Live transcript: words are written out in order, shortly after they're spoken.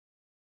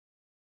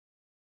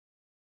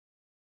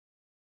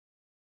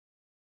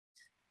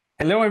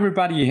Hello,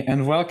 everybody,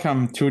 and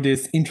welcome to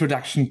this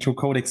Introduction to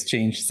Code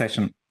Exchange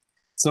session.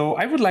 So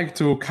I would like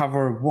to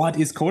cover what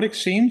is Code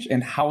Exchange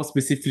and how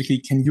specifically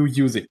can you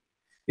use it.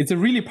 It's a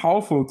really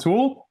powerful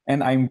tool,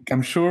 and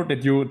I'm sure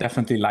that you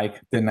definitely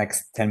like the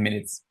next 10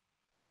 minutes.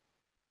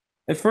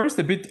 At first,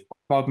 a bit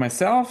about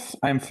myself.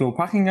 I'm Flo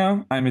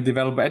Pachinger. I'm a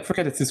developer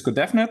advocate at Cisco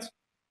DevNet.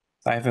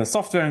 I have a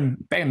software and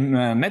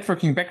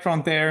networking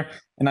background there,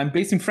 and I'm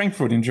based in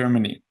Frankfurt in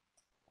Germany.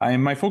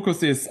 My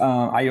focus is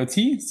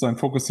IoT, so I'm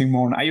focusing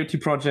more on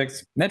IoT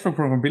projects, network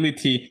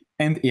programmability,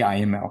 and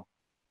AI/ML.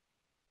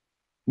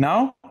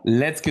 Now,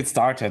 let's get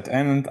started.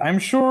 And I'm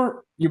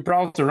sure you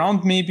browsed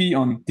around maybe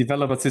on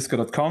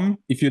develop@cisco.com.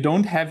 If you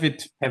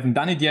haven't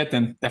done it yet,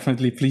 then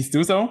definitely please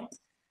do so.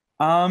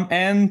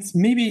 And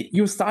maybe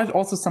you started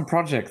also some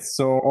projects,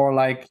 or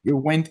like you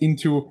went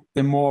into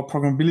the more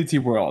programmability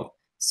world.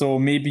 So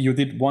maybe you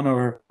did 1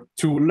 or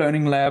 2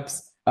 learning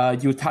labs.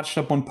 You touched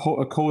upon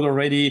code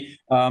already,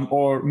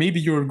 or maybe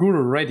you're a guru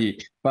already.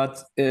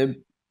 But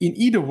in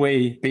either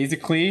way,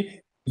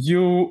 basically,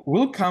 you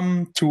will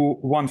come to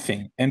one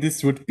thing, and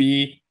this would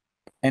be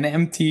an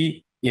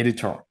empty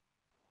editor.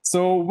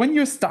 So when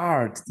you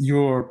start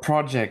your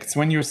projects,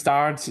 when you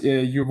start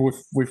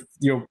with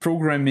your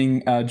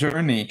programming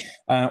journey,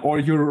 or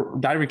you're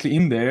directly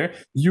in there,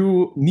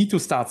 you need to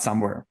start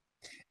somewhere.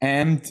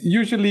 And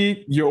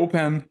usually you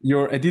open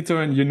your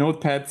editor and your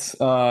notepad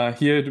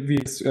here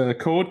with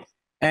code,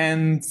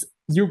 and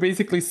you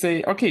basically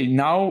say, okay,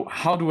 now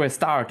how do I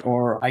start?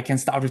 Or I can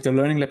start with the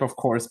learning lab, of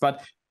course,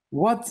 but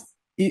what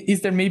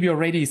is there maybe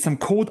already some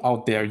code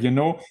out there,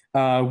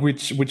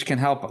 which can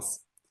help us?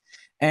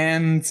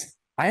 And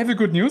I have a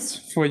good news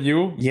for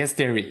you. Yes,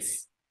 there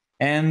is.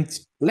 And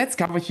let's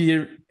cover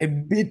here a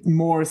bit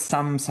more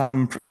some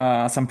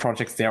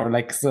projects there, or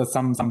like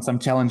some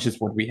challenges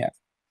what we have.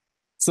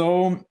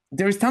 So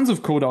there's tons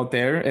of code out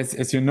there,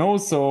 as you know.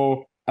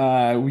 So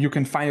you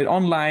can find it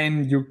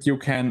online. You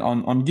can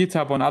on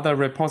GitHub, on other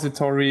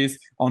repositories,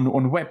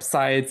 on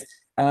websites.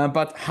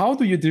 But how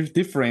do you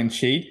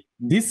differentiate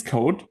this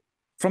code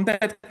from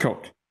that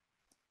code?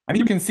 I mean,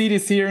 you can see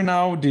this here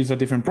now. These are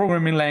different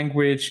programming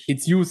language.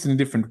 It's used in a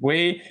different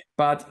way.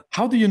 But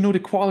how do you know the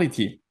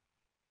quality?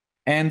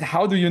 And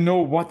how do you know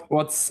what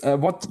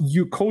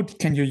code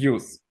can you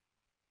use?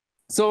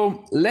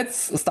 So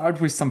let's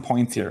start with some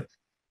points here.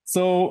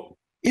 So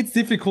it's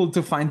difficult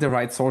to find the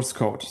right source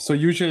code. So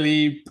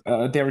usually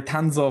there are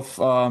tons of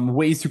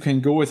ways you can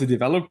go as a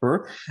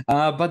developer.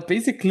 But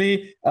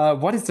basically,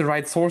 what is the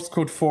right source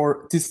code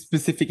for this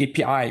specific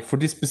API, for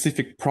this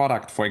specific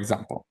product, for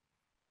example?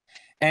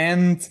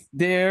 And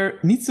there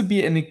needs to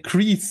be an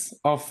increase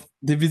of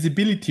the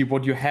visibility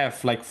what you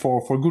have, like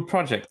for good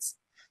projects.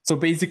 So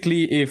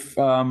basically, if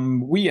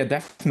we at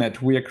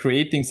DevNet, we are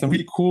creating some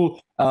really cool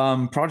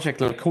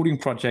project, like coding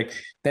project,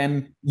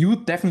 then you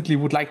definitely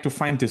would like to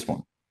find this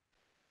one.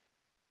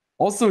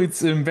 Also,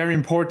 it's very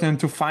important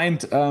to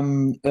find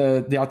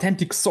the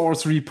authentic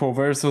source repo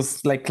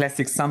versus like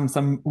classic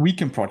some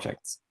weekend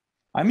projects.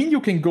 I mean,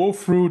 you can go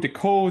through the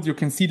code, you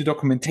can see the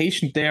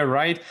documentation there,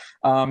 right?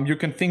 You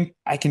can think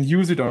I can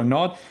use it or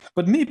not,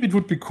 but maybe it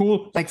would be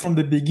cool, like from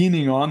the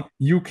beginning on,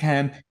 you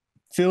can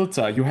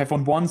filter. You have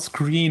on one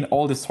screen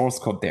all the source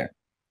code there.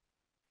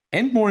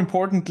 And more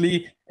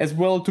importantly, as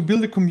well, to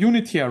build a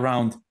community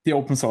around the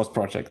open source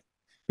project.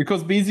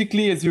 Because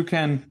basically, as you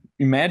can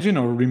imagine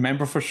or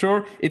remember for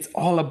sure, it's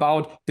all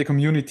about the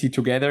community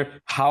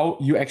together, how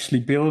you actually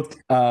build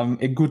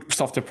a good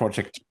software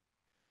project.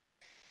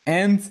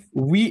 And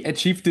we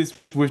achieved this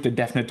with the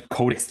DevNet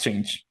Code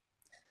Exchange.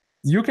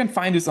 You can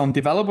find this on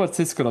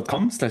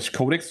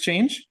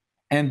developer@cisco.com/code-exchange.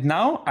 And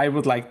now I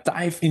would like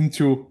dive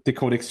into the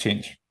Code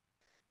Exchange.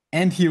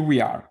 And here we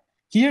are.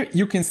 Here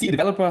you can see the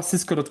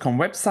developer.cisco.com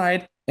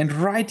website. And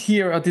right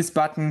here at this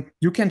button,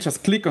 you can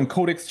just click on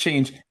Code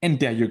Exchange and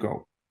there you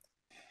go.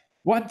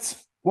 What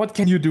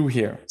can you do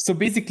here? So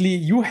basically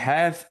you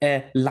have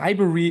a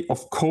library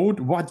of code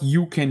what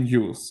you can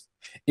use.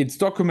 It's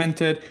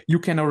documented. You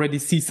can already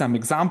see some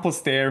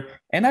examples there.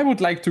 And I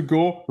would like to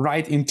go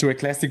right into a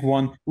classic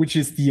one, which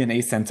is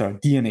DNA Center,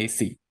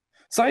 DNAC.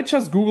 So I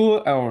just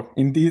Google, or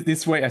in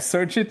this way I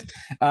search it,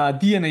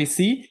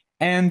 DNAC.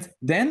 And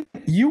then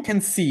you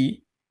can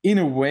see, in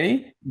a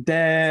way,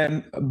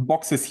 the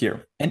boxes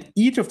here. And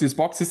each of these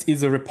boxes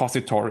is a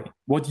repository,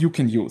 what you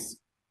can use.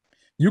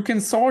 You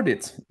can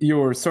sort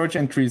your search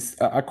entries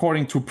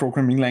according to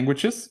programming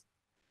languages.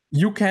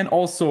 You can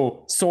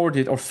also sort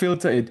it or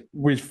filter it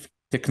with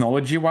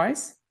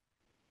technology-wise.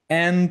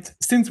 And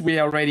since we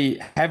already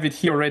have it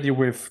here already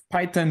with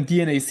Python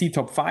DNAC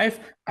top 5,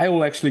 I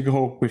will actually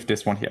go with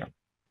this one here.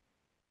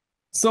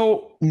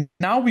 So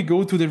now we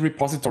go to the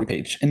repository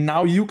page, and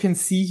now you can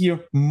see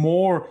here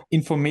more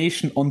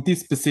information on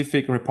this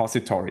specific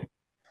repository.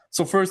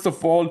 So first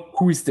of all,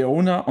 who is the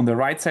owner on the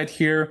right side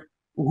here?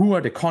 Who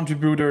are the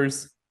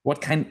contributors?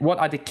 What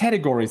are the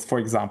categories, for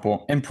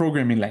example, and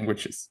programming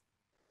languages?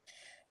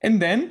 And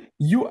then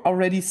you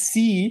already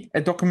see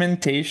a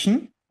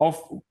documentation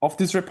of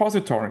this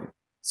repository.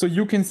 So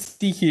you can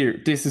see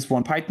here, this is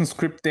one Python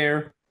script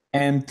there.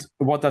 And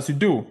what does it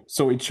do?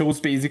 So it shows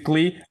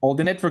basically all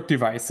the network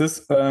devices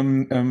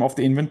of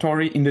the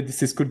inventory in the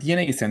Cisco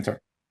DNA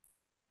center.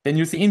 Then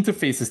you see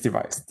interfaces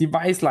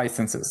device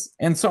licenses,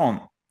 and so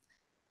on.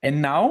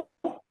 And now,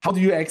 how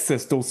do you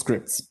access those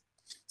scripts?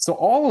 So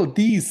all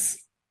these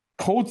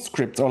code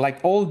scripts, or like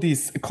all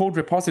these code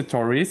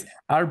repositories,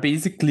 are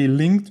basically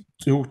linked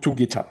to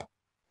GitHub.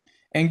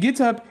 And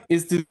GitHub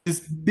is this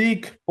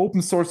big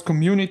open source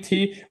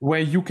community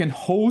where you can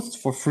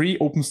host for free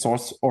open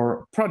source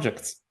or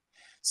projects.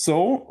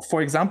 So,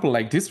 for example,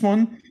 like this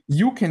one,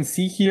 you can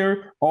see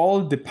here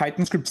all the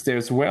Python scripts there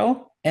as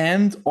well,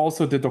 and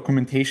also the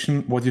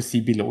documentation, what you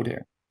see below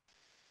there.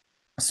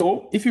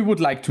 So if you would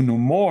like to know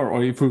more,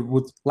 or if you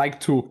would like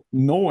to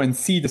know and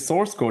see the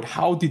source code,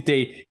 how did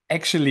they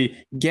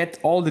actually get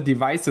all the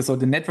devices or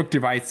the network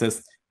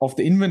devices of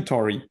the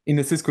inventory in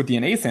the Cisco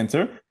DNA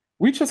Center,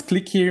 we just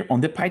click here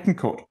on the Python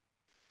code.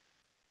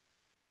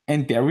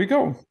 And there we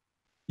go.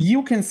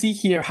 You can see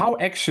here how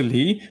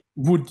actually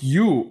would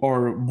you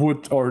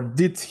or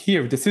did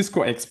here the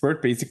Cisco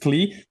expert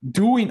basically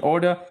do in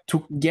order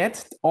to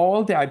get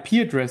all the IP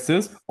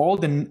addresses,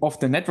 of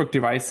the network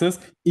devices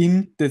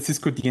in the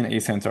Cisco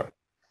DNA Center.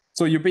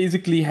 So you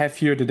basically have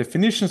here the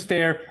definitions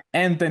there,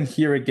 and then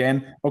here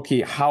again,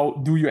 okay,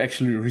 how do you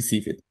actually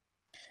receive it?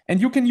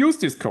 And you can use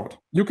this code.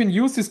 You can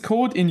use this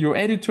code in your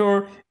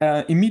editor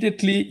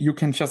immediately. You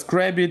can just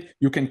grab it,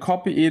 you can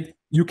copy it,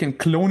 you can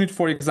clone it,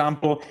 for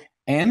example.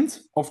 And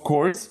of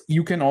course,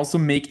 you can also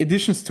make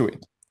additions to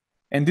it.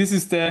 And this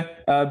is the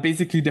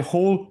basically the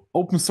whole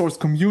open source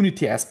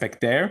community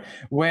aspect there,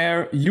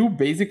 where you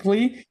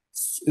basically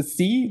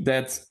see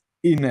that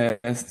in a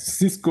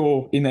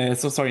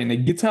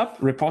GitHub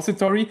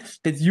repository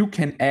that you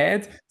can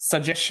add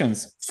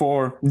suggestions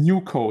for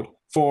new code,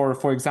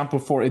 for example,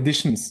 for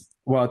additions,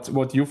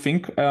 what you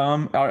think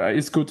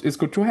is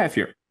good to have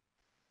here.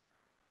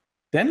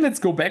 Then let's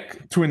go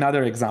back to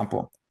another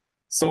example.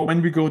 So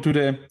when we go to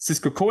the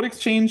Cisco Code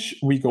Exchange,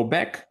 we go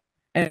back,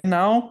 and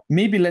now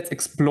maybe let's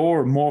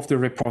explore more of the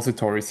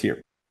repositories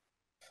here.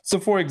 So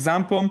for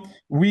example,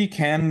 we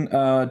can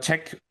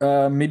check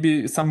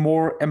maybe some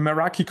more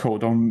Meraki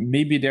code, or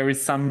maybe there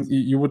is some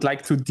you would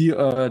like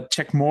to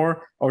check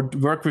more or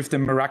work with the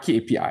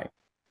Meraki API.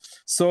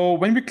 So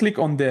when we click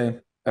on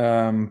the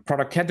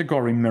product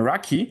category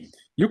Meraki,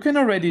 you can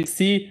already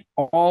see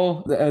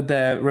all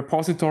the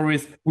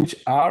repositories which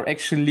are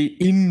actually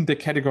in the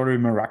category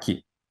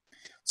Meraki.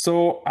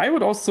 So I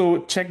would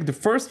also check the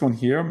first one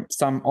here,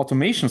 some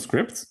automation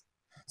scripts.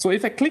 So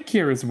if I click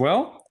here as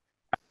well,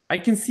 I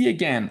can see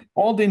again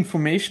all the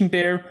information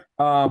there,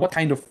 what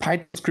kind of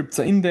Python scripts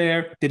are in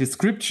there, the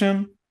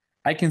description.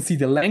 I can see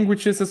the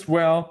languages as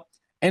well,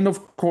 and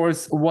of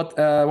course, what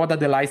are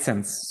the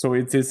license. So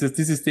this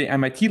is the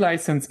MIT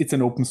license. It's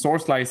an open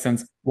source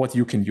license, what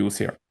you can use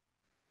here.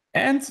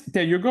 And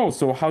there you go.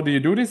 So how do you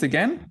do this?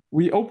 Again,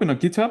 we open a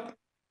GitHub.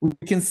 We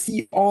can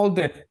see all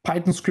the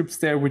Python scripts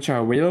there which are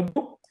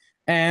available.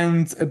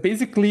 And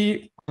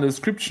basically, on the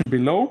description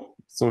below,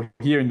 so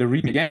here in the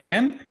README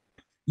again,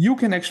 you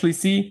can actually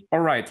see, all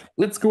right,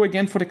 let's go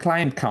again for the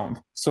client count.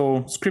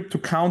 So script to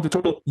count the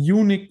total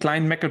unique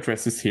client MAC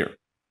addresses here.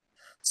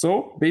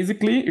 So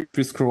basically, if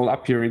we scroll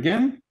up here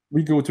again,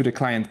 we go to the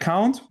client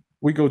count,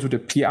 we go to the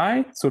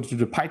PI, so to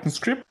the Python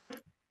script,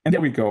 and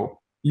there we go.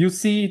 You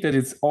see that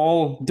it's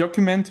all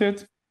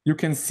documented. You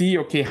can see,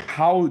 okay,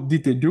 how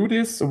did they do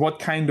this? What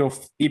kind of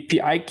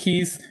API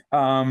keys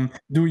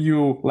do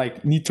you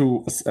need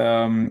to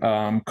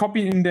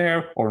copy in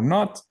there or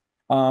not?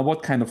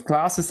 What kind of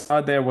classes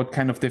are there? What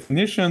kind of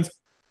definitions?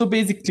 So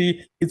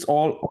basically, it's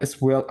all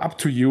as well up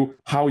to you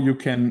how you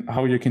can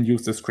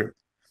use the script.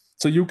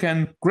 So you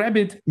can grab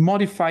it,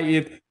 modify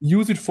it,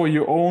 use it for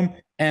your own,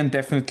 and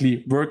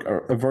definitely work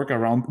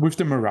around with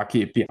the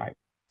Meraki API.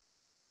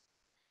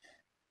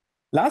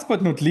 Last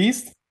but not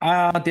least,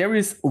 there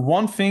is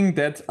one thing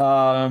that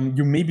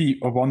you may be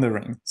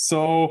wondering.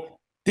 So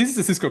this is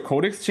the Cisco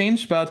Code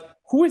Exchange, but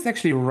who is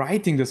actually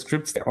writing the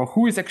scripts there, or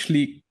who is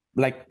actually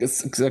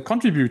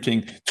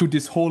contributing to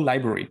this whole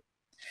library?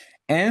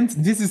 And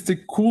this is the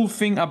cool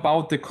thing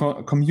about the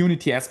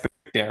community aspect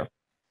there.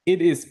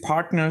 It is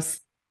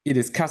partners, it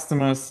is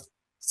customers,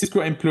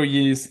 Cisco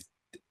employees.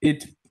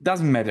 It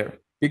doesn't matter,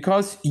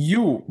 because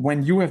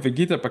when you have a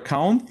GitHub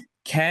account,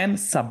 can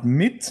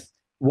submit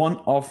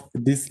one of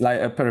these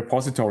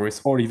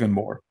repositories or even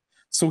more.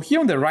 So here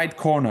on the right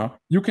corner,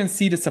 you can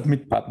see the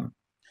submit button.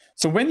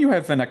 So when you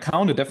have an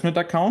account, a DevNet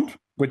account,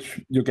 which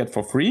you get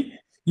for free,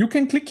 you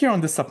can click here on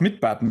the submit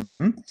button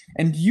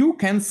and you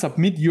can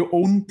submit your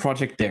own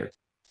project there.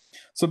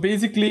 So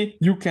basically,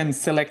 you can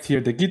select here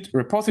the Git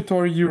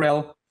repository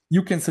URL.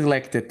 You can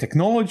select the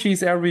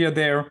technologies area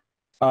there.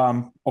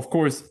 Of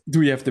course,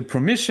 do you have the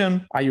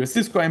permission? Are you a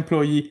Cisco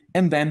employee?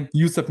 And then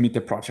you submit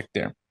the project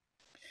there.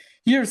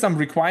 Here are some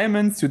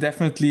requirements you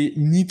definitely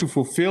need to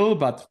fulfill,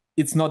 but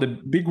it's not a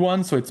big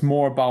one. So it's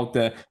more about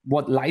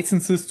what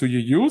licenses do you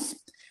use.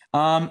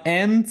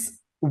 And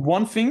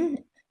one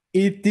thing,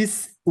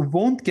 this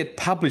won't get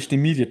published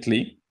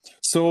immediately.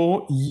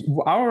 So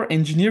our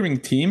engineering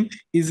team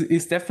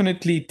is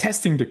definitely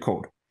testing the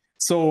code.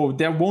 So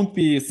there won't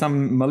be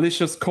some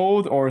malicious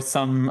code or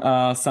some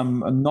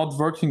not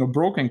working or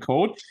broken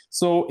code.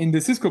 So in the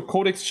Cisco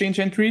Code Exchange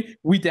entry,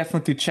 we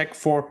definitely check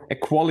for a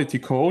quality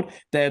code,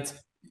 that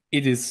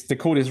the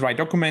code is right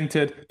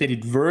documented, that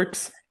it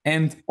works,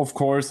 and of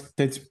course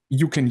that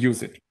you can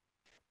use it.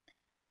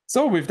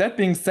 So with that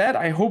being said,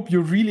 I hope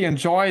you really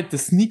enjoyed the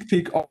sneak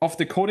peek of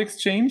the Code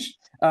Exchange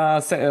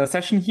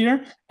session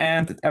here,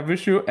 and I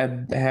wish you a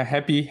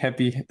happy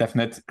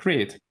DevNet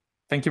Create.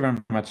 Thank you very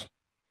much.